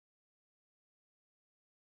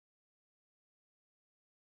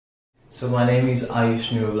So my name is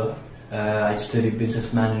Ayush. I study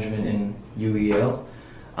business management in UEL.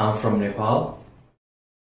 I'm from Nepal.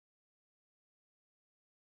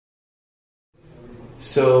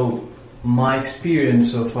 So my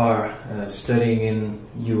experience so far studying in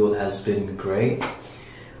UEL has been great.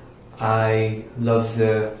 I love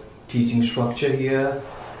the teaching structure here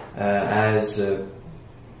as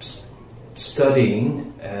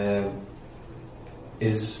studying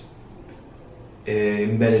is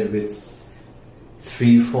embedded with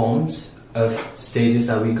 3 forms of stages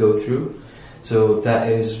that we go through. So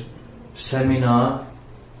that is seminar,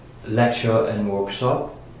 lecture and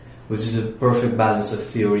workshop, which is a perfect balance of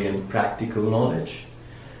theory and practical knowledge,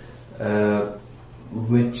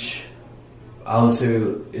 which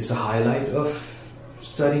also is a highlight of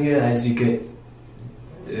studying it, as you get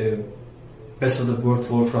best of the both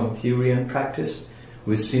world from theory and practice,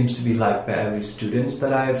 which seems to be liked by every student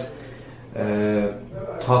that I've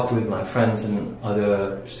talked with my friends and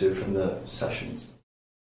other students from the sessions.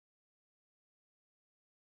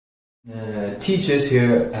 Teachers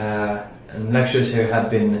here and lecturers here have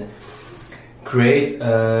been great.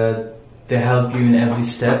 They help you in every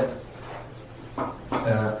step.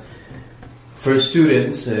 For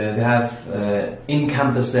students, they have in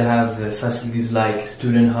campus they have facilities like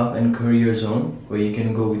Student Hub and Career Zone, where you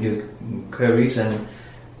can go with your queries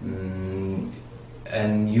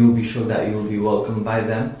and you'll be sure that you'll be welcomed by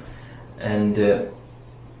them. And the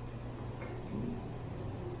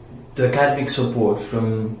academic support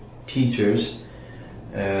from teachers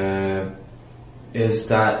is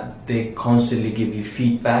that they constantly give you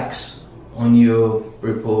feedbacks on your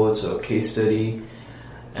reports or case study,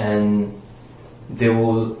 and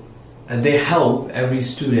they help every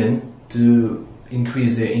student to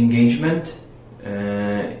increase their engagement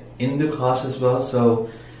in the class as well. So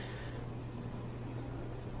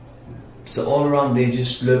all around they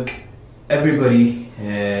just look everybody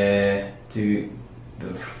to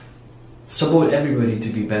support everybody to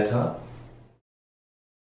be better.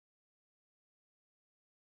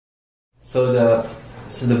 So the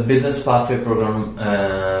business pathway program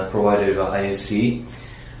provided by ISC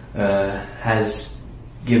has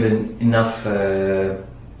given enough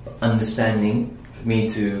understanding for me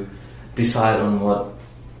to decide on what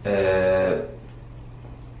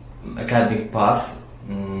academic path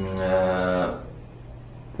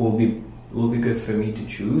will be good for me to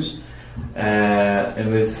choose,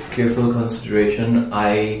 and with careful consideration,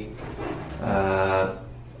 I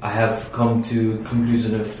have come to the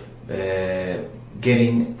conclusion of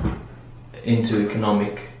getting into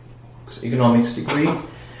economics degree,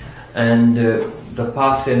 and the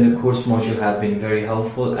path and the course module have been very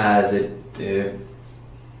helpful, as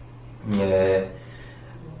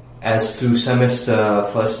as through semester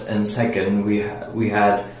first and second we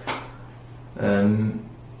had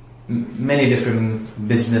many different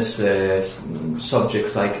business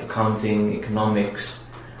subjects like accounting, economics,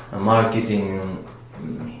 marketing,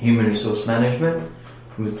 human resource management,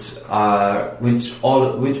 which all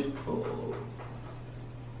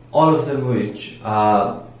of them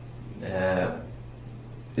are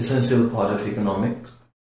essential part of economics.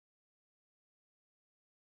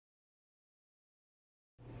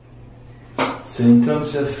 So in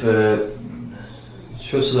terms of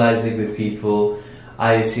socializing with people,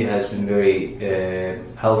 ISC has been very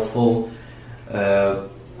helpful.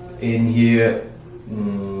 In here,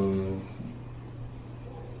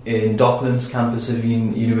 in Docklands campus of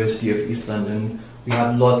University of East London, we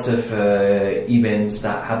have lots of events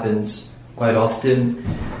that happens quite often,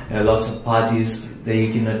 lots of parties that you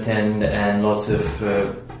can attend, and lots of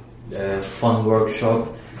fun workshop,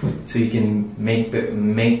 so you can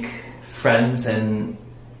make friends and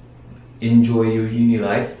enjoy your uni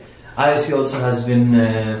life. ISC also has been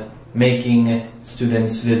making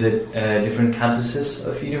students visit different campuses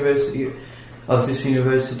of this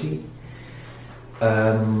university.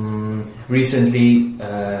 Recently,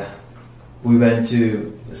 we went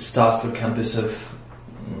to the Starford campus of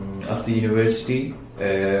the university,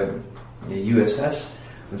 the USS,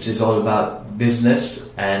 which is all about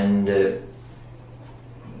business and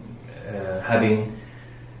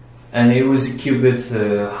and it was equipped with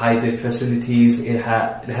high-tech facilities. It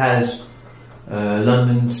has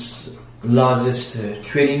London's largest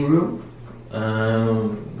trading room,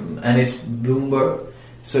 and it's Bloomberg.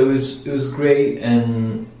 So it was great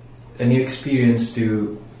and a new experience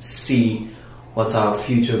to see what's our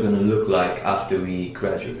future going to look like after we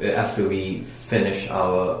graduate, after we finish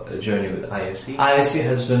our journey with IFC. IFC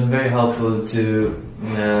has been very helpful to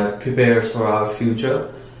prepare us for our future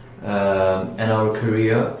and our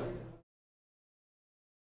career.